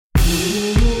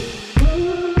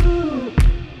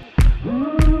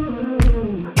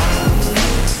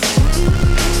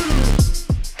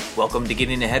Welcome to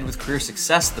Getting Ahead with Career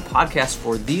Success, the podcast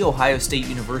for The Ohio State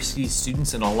University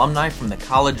students and alumni from the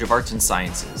College of Arts and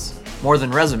Sciences. More than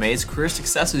resumes, Career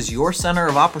Success is your center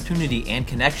of opportunity and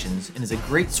connections and is a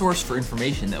great source for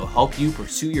information that will help you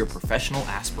pursue your professional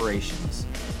aspirations.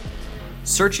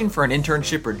 Searching for an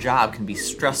internship or job can be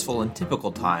stressful in typical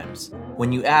times.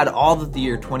 When you add all that the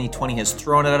year 2020 has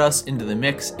thrown at us into the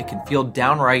mix, it can feel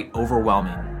downright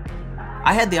overwhelming.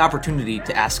 I had the opportunity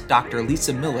to ask Dr.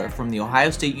 Lisa Miller from The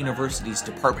Ohio State University's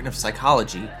Department of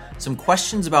Psychology some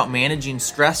questions about managing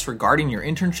stress regarding your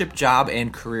internship, job,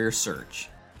 and career search.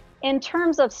 In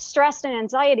terms of stress and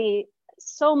anxiety,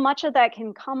 so much of that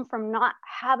can come from not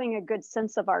having a good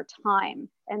sense of our time.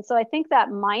 And so I think that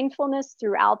mindfulness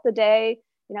throughout the day,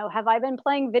 have I been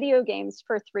playing video games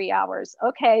for 3 hours?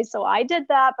 Okay, so I did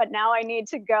that, but now I need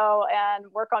to go and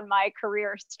work on my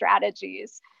career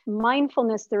strategies.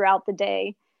 Mindfulness throughout the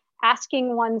day,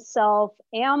 asking oneself,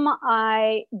 am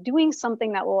I doing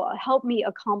something that will help me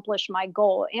accomplish my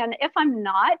goal? And if I'm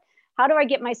not, how do I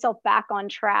get myself back on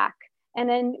track? And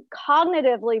then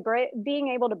cognitively being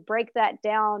able to break that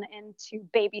down into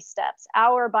baby steps,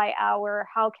 hour by hour.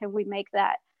 How can we make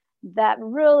that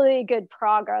really good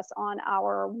progress on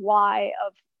our why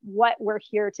of what we're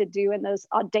here to do and those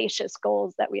audacious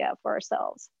goals that we have for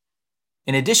ourselves?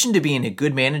 In addition to being a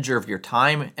good manager of your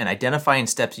time and identifying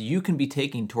steps you can be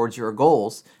taking towards your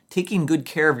goals, taking good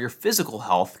care of your physical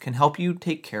health can help you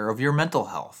take care of your mental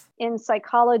health. In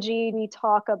psychology, we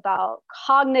talk about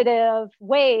cognitive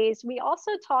ways. We also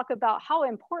talk about how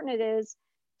important it is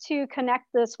to connect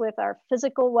this with our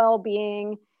physical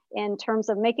well-being in terms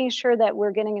of making sure that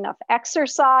we're getting enough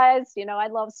exercise. I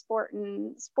love sport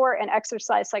and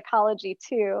exercise psychology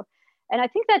too. And I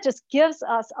think that just gives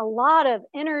us a lot of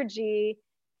energy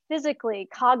physically,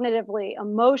 cognitively,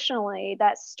 emotionally,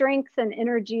 that strength and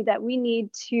energy that we need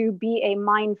to be a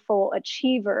mindful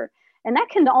achiever. And that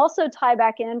can also tie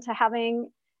back into having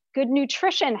good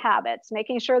nutrition habits,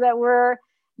 making sure that we're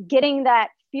getting that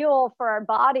fuel for our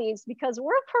bodies, because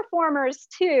we're performers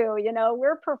too.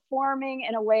 We're performing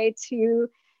in a way to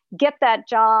get that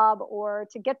job or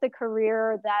to get the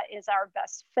career that is our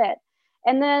best fit.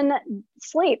 And then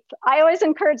sleep. I always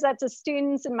encourage that to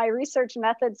students in my research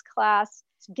methods class.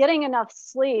 Getting enough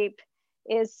sleep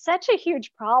is such a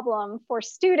huge problem for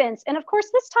students. And of course,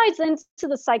 this ties into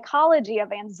the psychology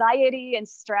of anxiety and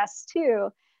stress too.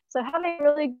 So having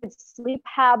really good sleep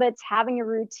habits, having a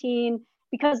routine,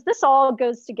 because this all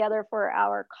goes together for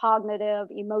our cognitive,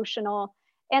 emotional,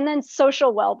 and then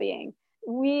social well-being.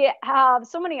 We have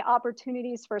so many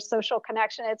opportunities for social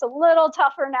connection. It's a little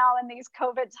tougher now in these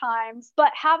COVID times,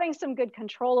 but having some good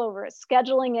control over it,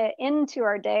 scheduling it into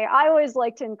our day. I always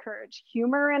like to encourage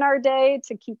humor in our day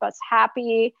to keep us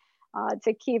happy,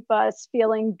 to keep us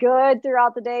feeling good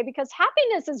throughout the day, because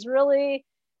happiness is really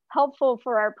helpful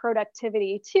for our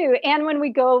productivity too. And when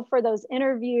we go for those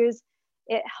interviews,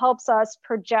 it helps us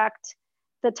project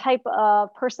the type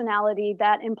of personality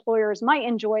that employers might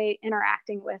enjoy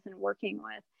interacting with and working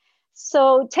with.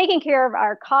 So taking care of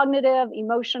our cognitive,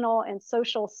 emotional, and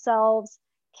social selves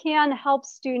can help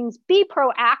students be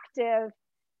proactive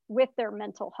with their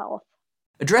mental health.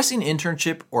 Addressing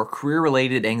internship or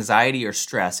career-related anxiety or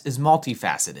stress is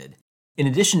multifaceted. In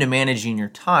addition to managing your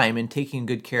time and taking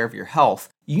good care of your health,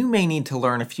 you may need to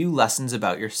learn a few lessons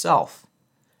about yourself.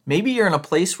 Maybe you're in a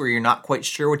place where you're not quite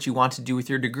sure what you want to do with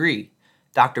your degree.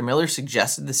 Dr. Miller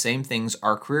suggested the same things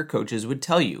our career coaches would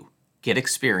tell you. Get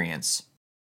experience.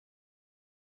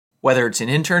 Whether it's an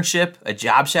internship, a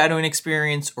job shadowing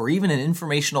experience, or even an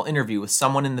informational interview with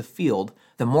someone in the field,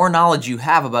 the more knowledge you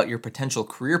have about your potential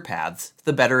career paths,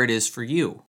 the better it is for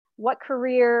you. What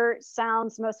career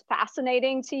sounds most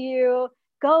fascinating to you?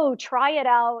 Go try it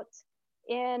out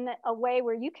in a way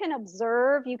where you can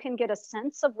observe, you can get a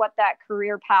sense of what that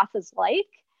career path is like.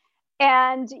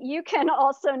 And you can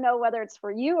also know whether it's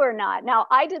for you or not. Now,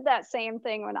 I did that same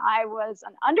thing when I was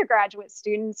an undergraduate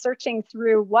student searching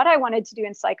through what I wanted to do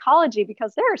in psychology,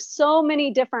 because there are so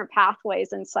many different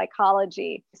pathways in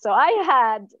psychology. So I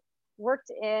had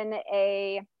worked in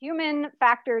a human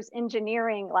factors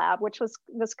engineering lab, which was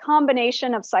this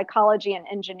combination of psychology and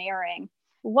engineering.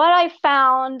 What I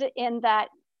found in that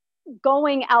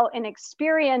going out and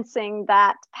experiencing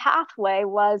that pathway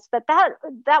was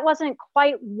that wasn't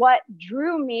quite what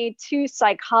drew me to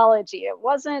psychology. It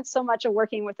wasn't so much of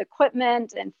working with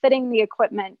equipment and fitting the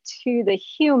equipment to the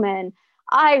human.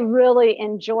 I really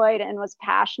enjoyed and was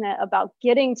passionate about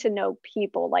getting to know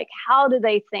people, like how do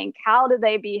they think, how do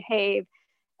they behave,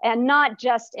 and not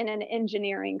just in an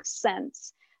engineering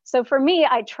sense. So for me,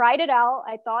 I tried it out.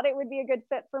 I thought it would be a good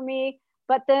fit for me,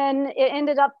 but then it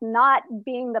ended up not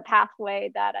being the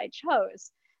pathway that I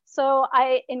chose. So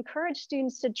I encourage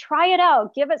students to try it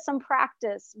out, give it some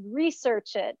practice,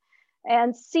 research it,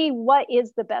 and see what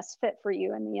is the best fit for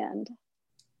you in the end.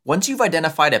 Once you've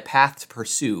identified a path to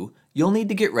pursue, you'll need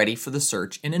to get ready for the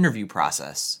search and interview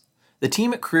process. The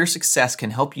team at Career Success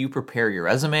can help you prepare your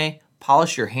resume,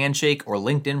 polish your Handshake or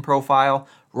LinkedIn profile,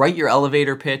 write your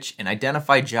elevator pitch, and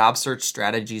identify job search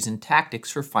strategies and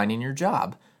tactics for finding your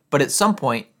job. But at some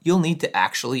point, you'll need to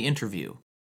actually interview.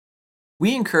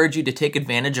 We encourage you to take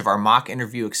advantage of our mock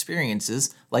interview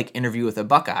experiences, like Interview with a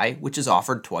Buckeye, which is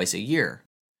offered twice a year.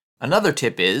 Another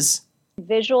tip is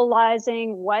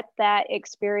visualizing what that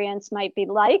experience might be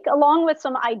like, along with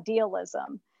some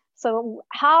idealism. So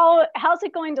how's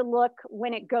it going to look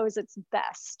when it goes its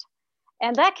best?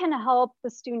 And that can help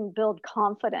the student build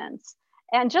confidence.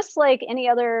 And just like any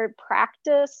other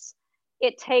practice,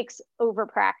 it takes over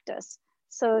practice.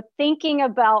 So thinking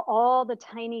about all the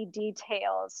tiny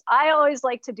details, I always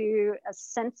like to do a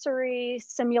sensory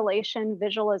simulation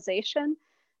visualization.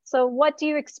 So what do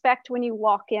you expect when you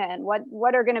walk in?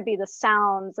 What are going to be the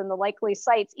sounds and the likely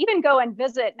sights? Even go and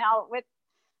visit. Now with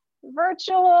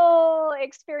virtual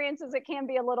experiences, it can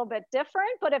be a little bit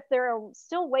different, but if there are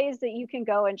still ways that you can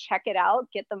go and check it out,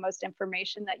 get the most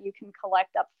information that you can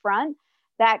collect up front,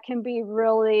 that can be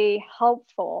really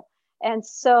helpful. And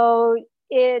so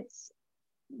it's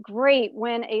great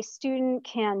when a student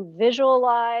can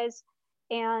visualize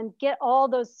and get all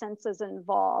those senses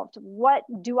involved. What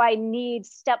do I need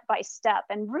step by step,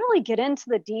 and really get into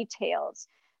the details.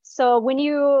 So when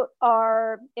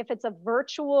if it's a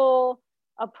virtual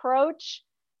approach,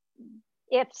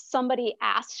 if somebody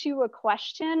asks you a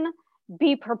question,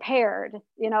 be prepared,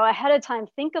 ahead of time.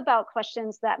 Think about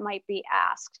questions that might be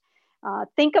asked.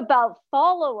 Think about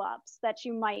follow-ups that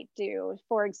you might do.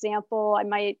 For example, I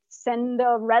might send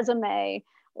a resume,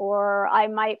 or I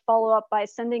might follow up by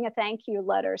sending a thank you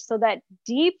letter. So that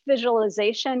deep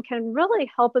visualization can really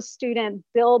help a student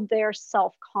build their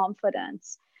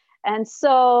self-confidence. And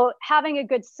so having a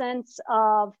good sense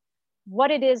of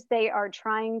what it is they are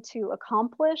trying to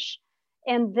accomplish,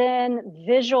 and then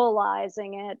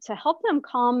visualizing it to help them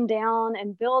calm down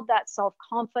and build that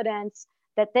self-confidence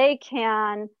that they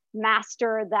can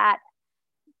master that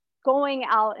going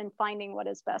out and finding what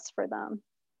is best for them.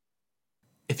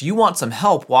 If you want some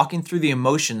help walking through the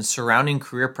emotions surrounding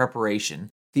career preparation,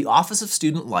 the Office of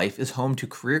Student Life is home to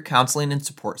Career Counseling and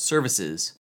Support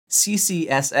Services.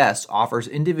 CCSS offers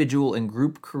individual and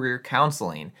group career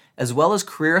counseling, as well as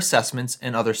career assessments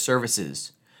and other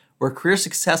services. Where Career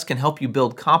Success can help you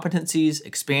build competencies,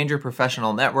 expand your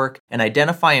professional network, and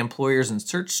identify employers and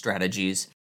search strategies,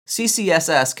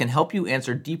 CCSS can help you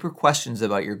answer deeper questions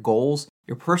about your goals,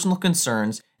 your personal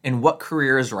concerns, and what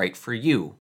career is right for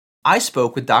you. I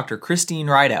spoke with Dr. Christine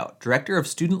Rideout, Director of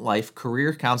Student Life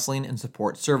Career Counseling and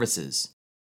Support Services.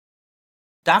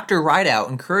 Dr. Rideout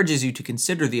encourages you to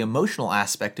consider the emotional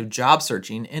aspect of job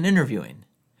searching and interviewing.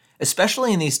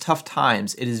 Especially in these tough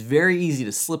times, it is very easy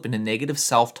to slip into negative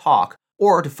self-talk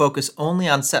or to focus only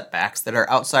on setbacks that are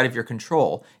outside of your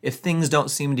control if things don't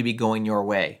seem to be going your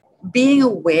way. Being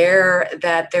aware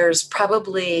that there's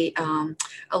probably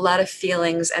a lot of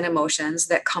feelings and emotions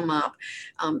that come up.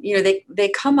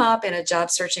 They come up in a job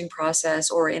searching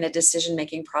process or in a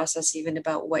decision-making process, even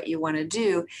about what you want to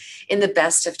do in the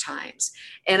best of times.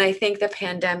 And I think the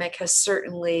pandemic has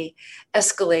certainly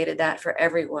escalated that for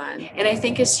everyone. And I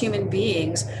think as human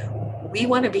beings, we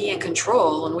want to be in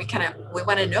control, and we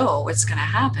want to know what's going to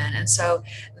happen. And so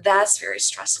that's very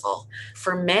stressful.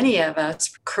 For many of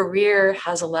us, career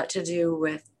has a lot to do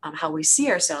with how we see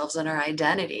ourselves and our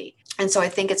identity. And so I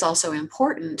think it's also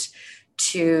important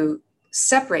to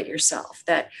separate yourself,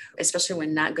 that especially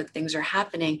when not good things are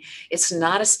happening, it's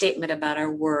not a statement about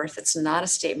our worth. It's not a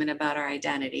statement about our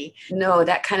identity. No,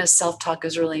 that kind of self-talk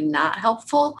is really not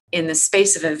helpful in the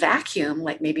space of a vacuum,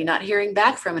 like maybe not hearing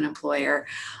back from an employer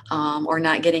or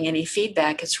not getting any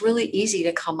feedback. It's really easy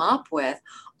to come up with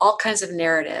all kinds of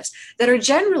narratives that are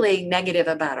generally negative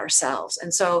about ourselves.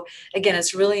 And so again,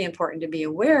 it's really important to be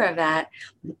aware of that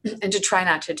and to try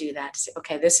not to do that. To say,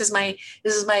 okay, this is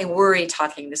my worry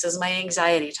talking. This is my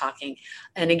anxiety talking.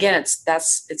 And again,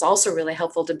 it's also really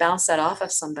helpful to bounce that off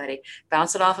of somebody,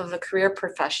 bounce it off of a career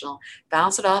professional,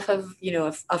 bounce it off of,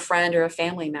 a friend or a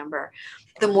family member.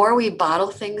 The more we bottle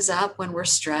things up when we're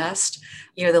stressed,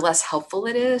 the less helpful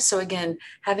it is. So again,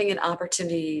 having an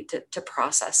opportunity to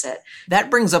process it. That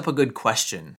brings up a good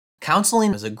question.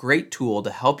 Counseling is a great tool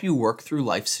to help you work through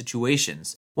life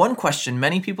situations. One question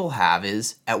many people have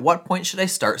is, at what point should I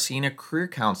start seeing a career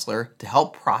counselor to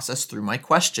help process through my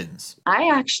questions? I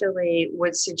actually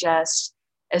would suggest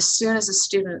as soon as a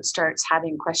student starts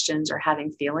having questions or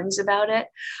having feelings about it,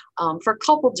 for a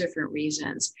couple different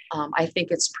reasons. I think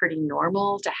it's pretty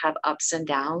normal to have ups and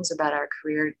downs about our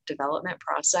career development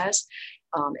process.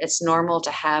 It's normal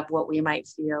to have what we might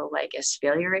feel like as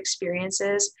failure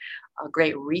experiences. A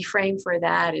great reframe for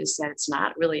that is that it's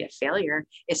not really a failure,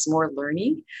 it's more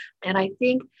learning. And I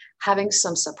think having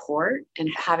some support and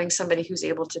having somebody who's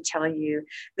able to tell you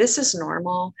this is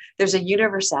normal, there's a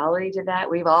universality to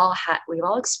that. We've all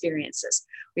experienced this.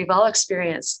 We've all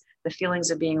experienced the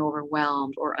feelings of being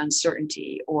overwhelmed or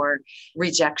uncertainty or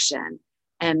rejection.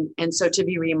 And so to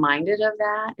be reminded of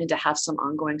that and to have some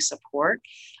ongoing support,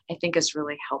 I think is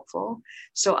really helpful.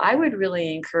 So I would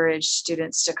really encourage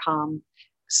students to come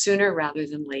sooner rather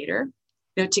than later,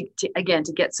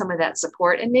 to get some of that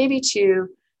support, and maybe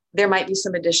there might be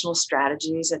some additional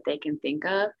strategies that they can think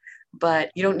of,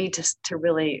 but you don't need to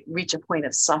really reach a point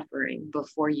of suffering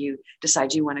before you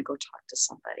decide you want to go talk to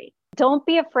somebody. Don't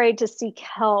be afraid to seek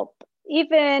help.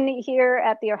 Even here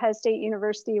at The Ohio State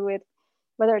University, with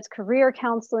whether it's career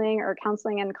counseling or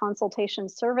counseling and consultation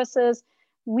services,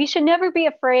 we should never be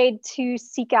afraid to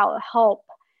seek out help,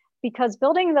 because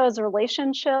building those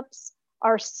relationships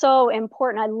are so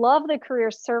important. I love the career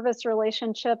service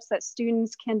relationships that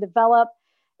students can develop.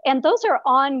 And those are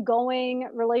ongoing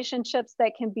relationships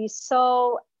that can be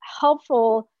so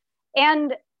helpful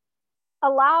and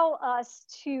allow us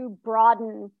to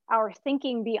broaden our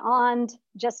thinking beyond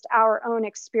just our own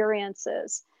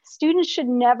experiences. Students should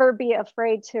never be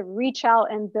afraid to reach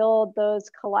out and build those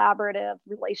collaborative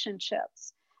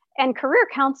relationships. And career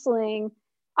counseling,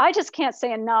 I just can't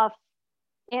say enough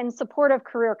in support of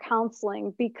career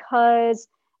counseling, because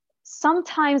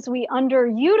sometimes we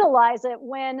underutilize it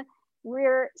when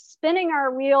we're spinning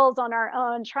our wheels on our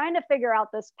own, trying to figure out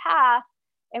this path.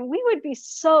 And we would be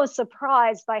so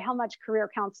surprised by how much career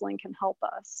counseling can help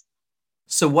us.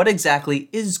 So what exactly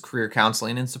is career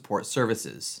counseling and support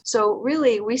services? So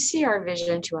really, we see our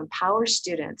vision to empower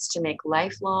students to make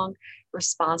lifelong,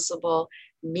 responsible,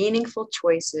 meaningful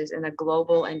choices in a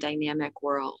global and dynamic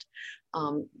world,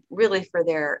 really for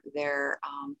their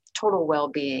total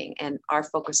well-being. And our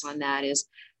focus on that is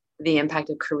the impact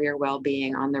of career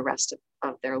well-being on the rest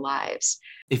of their lives.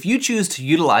 If you choose to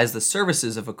utilize the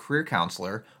services of a career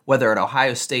counselor, whether at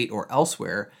Ohio State or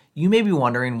elsewhere, you may be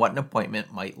wondering what an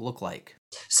appointment might look like.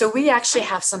 So we actually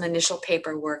have some initial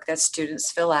paperwork that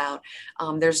students fill out.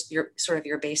 There's your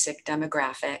basic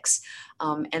demographics.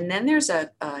 And then there's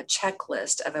a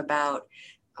checklist of about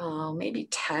maybe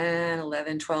 10,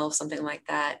 11, 12, something like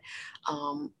that,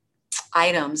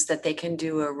 items that they can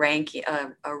do a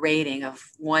rating of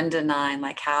 1 to 9,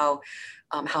 like how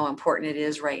important it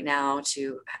is right now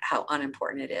to how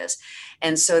unimportant it is.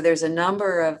 And so there's a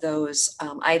number of those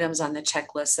items on the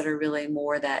checklist that are really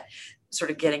more that sort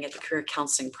of getting at the career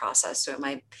counseling process. So it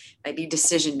might be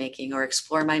decision making, or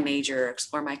explore my major, or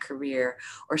explore my career,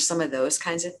 or some of those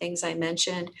kinds of things I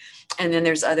mentioned. And then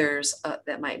there's others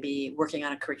that might be working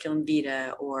on a curriculum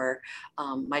vitae, or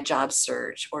my job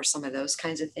search, or some of those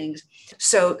kinds of things.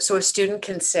 So a student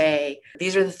can say,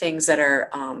 these are the things that are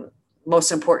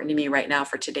most important to me right now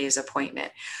for today's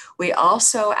appointment. We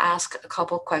also ask a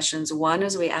couple questions. One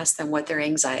is we ask them what their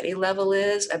anxiety level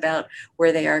is about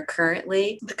where they are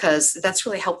currently, because that's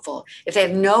really helpful. If they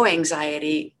have no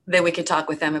anxiety, then we can talk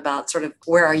with them about sort of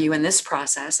where are you in this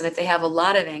process. And if they have a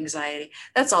lot of anxiety,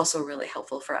 that's also really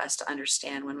helpful for us to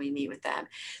understand when we meet with them.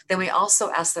 Then we also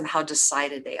ask them how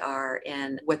decided they are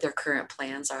in what their current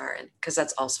plans are, and because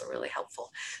that's also really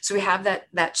helpful. So we have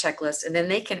that checklist, and then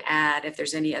they can add if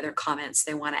there's any other comments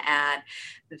they want to add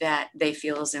that they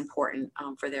feel is important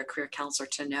for their career counselor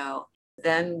to know.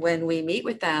 Then when we meet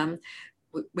with them,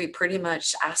 we pretty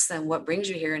much ask them, what brings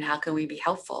you here and how can we be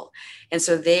helpful? And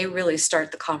so they really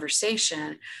start the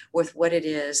conversation with what it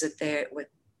is that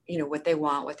what they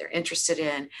want, what they're interested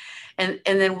in. And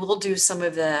then we'll do some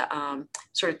of the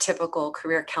sort of typical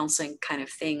career counseling kind of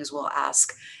things. We'll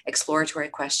ask exploratory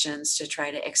questions to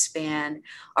try to expand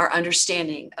our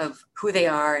understanding of who they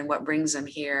are and what brings them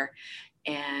here,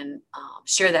 and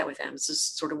share that with them. So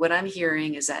sort of what I'm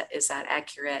hearing, is that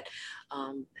accurate?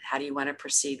 How do you want to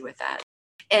proceed with that?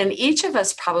 And each of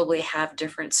us probably have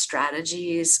different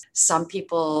strategies. Some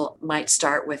people might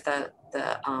start with the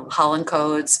Holland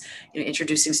codes,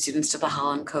 introducing students to the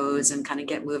Holland codes and kind of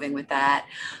get moving with that.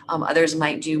 Others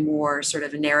might do more sort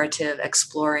of narrative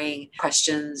exploring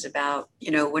questions about,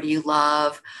 what do you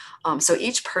love? So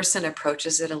each person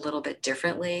approaches it a little bit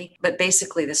differently, but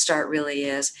basically the start really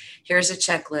is, here's a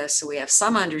checklist, so we have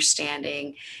some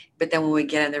understanding. But then when we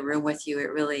get in the room with you,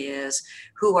 it really is,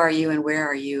 who are you and where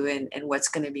are you, and what's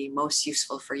going to be most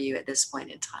useful for you at this point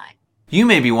in time. You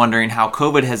may be wondering how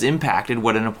COVID has impacted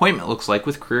what an appointment looks like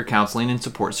with career counseling and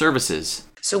support services.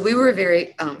 So we were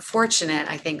very fortunate,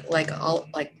 I think, like all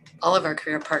of our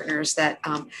career partners, that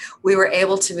we were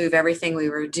able to move everything we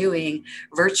were doing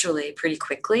virtually pretty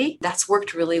quickly. That's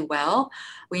worked really well.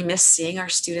 We miss seeing our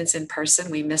students in person.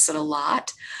 We miss it a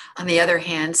lot. On the other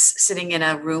hand, sitting in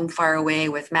a room far away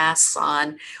with masks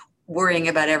on, worrying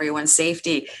about everyone's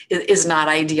safety is not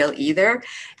ideal either.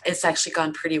 It's actually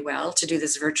gone pretty well to do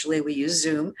this virtually. We use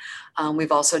Zoom.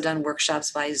 We've also done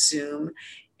workshops by Zoom,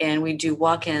 and we do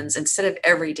walk-ins. Instead of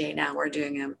every day now, we're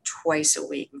doing them twice a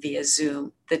week via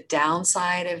Zoom. The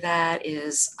downside of that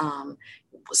is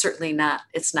certainly not,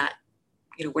 it's not,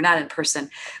 we're not in person,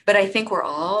 but I think we're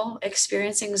all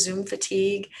experiencing Zoom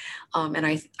fatigue.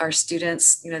 And our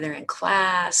students, they're in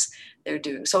class, they're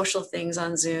doing social things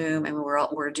on Zoom, and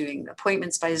we're doing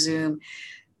appointments by Zoom.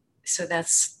 So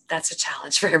that's a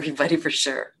challenge for everybody for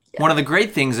sure. Yeah. One of the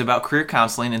great things about career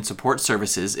counseling and support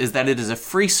services is that it is a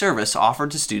free service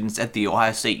offered to students at The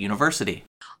Ohio State University.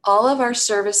 All of our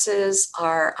services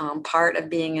are part of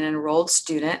being an enrolled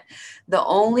student. The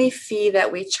only fee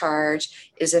that we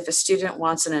charge is if a student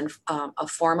wants a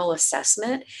formal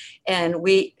assessment, and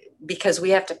because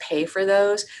we have to pay for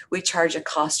those, we charge a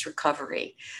cost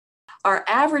recovery. Our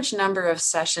average number of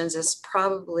sessions is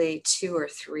probably 2 or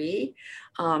 3.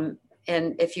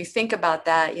 And if you think about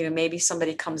that, maybe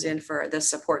somebody comes in for the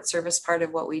support service part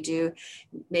of what we do.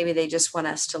 Maybe they just want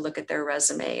us to look at their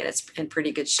resume and it's in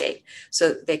pretty good shape,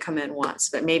 so they come in once.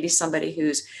 But maybe somebody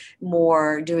who's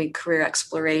more doing career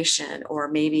exploration, or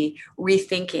maybe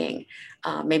rethinking,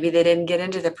 maybe they didn't get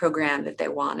into the program that they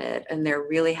wanted and they're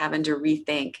really having to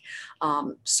rethink.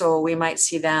 So we might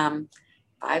see them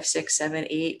 5, 6, 7,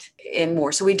 8 and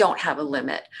more. So we don't have a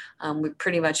limit. We've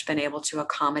pretty much been able to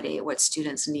accommodate what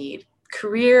students need.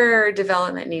 Career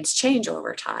development needs change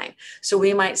over time. So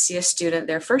we might see a student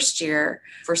their first year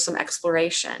for some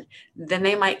exploration. Then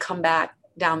they might come back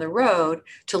down the road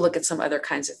to look at some other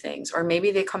kinds of things. Or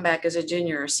maybe they come back as a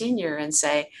junior or senior and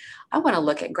say, I want to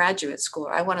look at graduate school,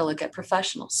 or I want to look at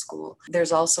professional school.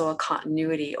 There's also a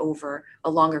continuity over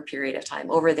a longer period of time,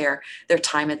 over their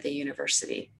time at the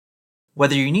university.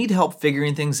 Whether you need help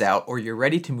figuring things out or you're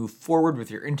ready to move forward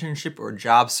with your internship or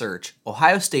job search,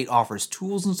 Ohio State offers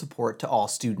tools and support to all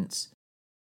students.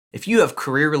 If you have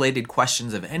career-related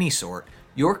questions of any sort,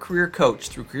 your career coach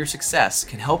through Career Success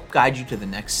can help guide you to the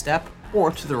next step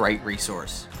or to the right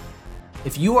resource.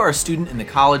 If you are a student in the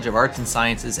College of Arts and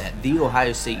Sciences at The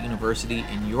Ohio State University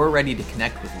and you're ready to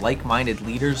connect with like-minded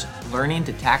leaders learning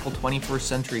to tackle 21st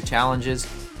century challenges,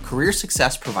 Career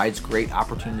Success provides great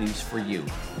opportunities for you.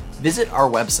 Visit our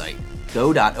website,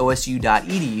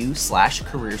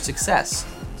 go.osu.edu/careersuccess.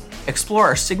 Explore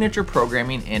our signature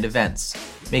programming and events.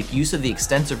 Make use of the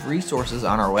extensive resources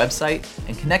on our website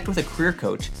and connect with a career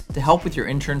coach to help with your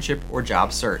internship or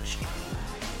job search.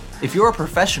 If you're a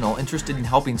professional interested in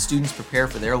helping students prepare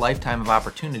for their lifetime of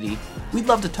opportunity, we'd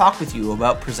love to talk with you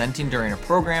about presenting during a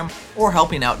program or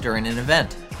helping out during an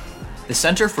event. The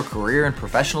Center for Career and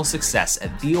Professional Success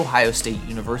at The Ohio State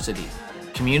University.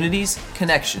 Communities,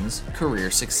 connections,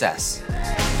 career success.